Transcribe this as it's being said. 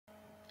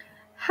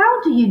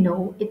How do you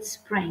know it's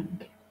spring?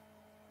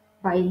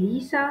 By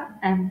Lisa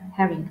M.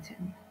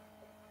 Harrington.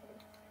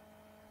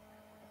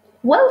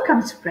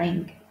 Welcome,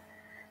 spring.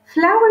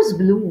 Flowers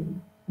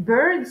bloom,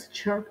 birds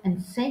chirp and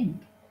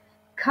sing,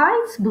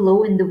 kites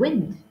blow in the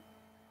wind.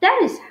 That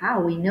is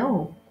how we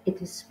know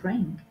it is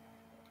spring.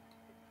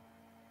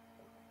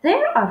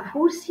 There are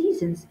 4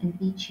 seasons in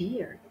each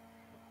year.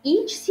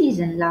 Each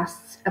season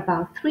lasts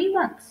about 3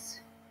 months.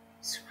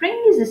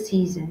 Spring is a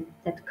season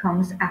that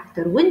comes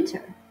after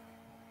winter.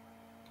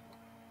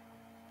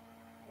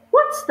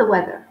 What's the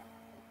weather?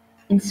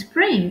 In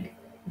spring,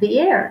 the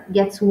air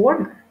gets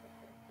warmer.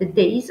 The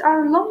days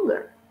are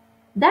longer.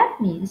 That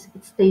means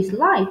it stays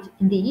light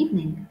in the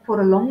evening for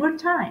a longer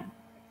time.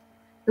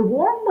 The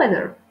warm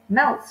weather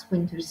melts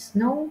winter's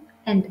snow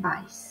and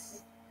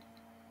ice.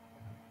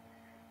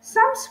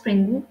 Some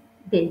spring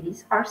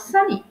days are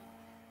sunny,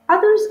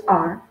 others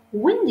are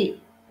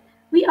windy.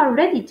 We are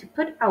ready to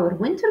put our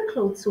winter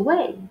clothes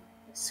away.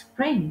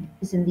 Spring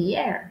is in the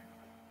air.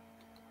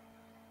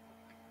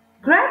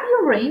 Grab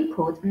your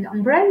raincoat and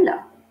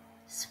umbrella.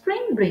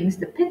 Spring brings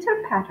the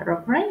pitter patter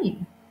of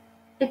rain.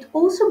 It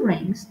also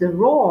brings the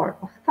roar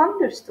of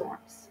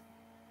thunderstorms.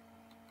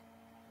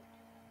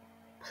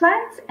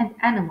 Plants and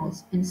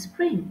animals in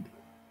spring.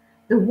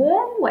 The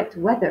warm, wet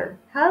weather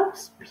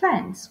helps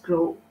plants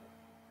grow.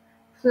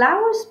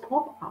 Flowers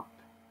pop up.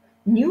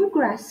 New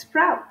grass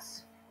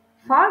sprouts.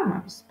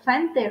 Farmers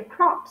plant their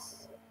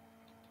crops.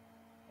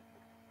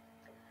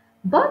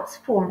 Buds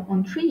form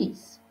on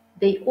trees.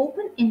 They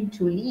open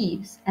into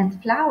leaves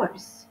and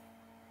flowers.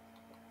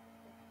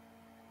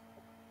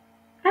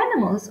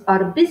 Animals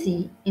are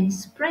busy in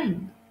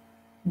spring.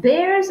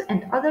 Bears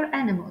and other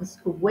animals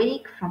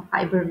awake from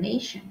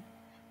hibernation,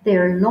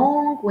 their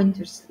long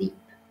winter sleep.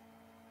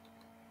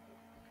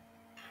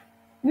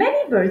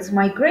 Many birds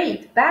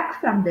migrate back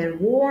from their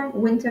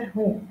warm winter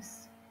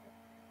homes.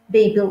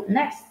 They build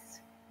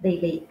nests,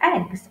 they lay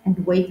eggs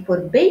and wait for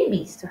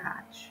babies to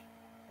hatch.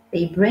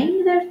 They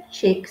bring their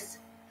chicks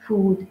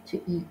food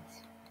to eat.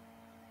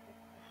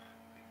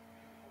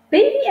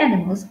 Baby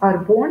animals are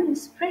born in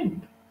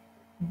spring.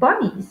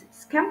 Bunnies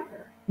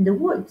scamper in the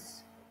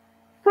woods.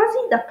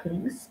 Fuzzy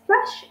ducklings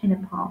splash in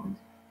a pond.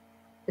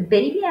 The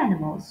baby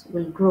animals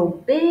will grow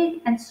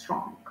big and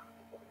strong.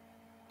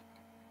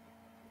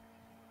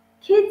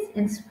 Kids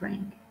in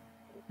spring.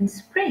 In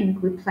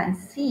spring, we plant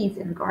seeds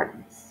in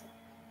gardens.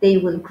 They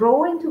will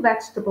grow into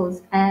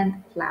vegetables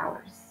and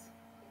flowers.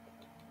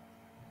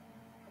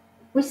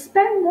 We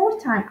spend more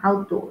time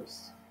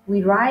outdoors.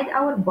 We ride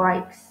our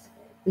bikes.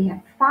 We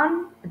have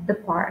fun at the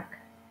park.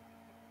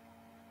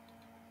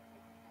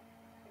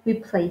 We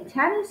play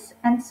tennis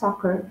and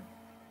soccer.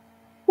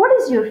 What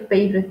is your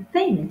favorite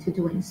thing to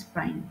do in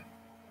spring?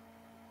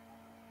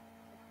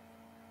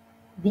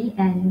 The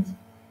end.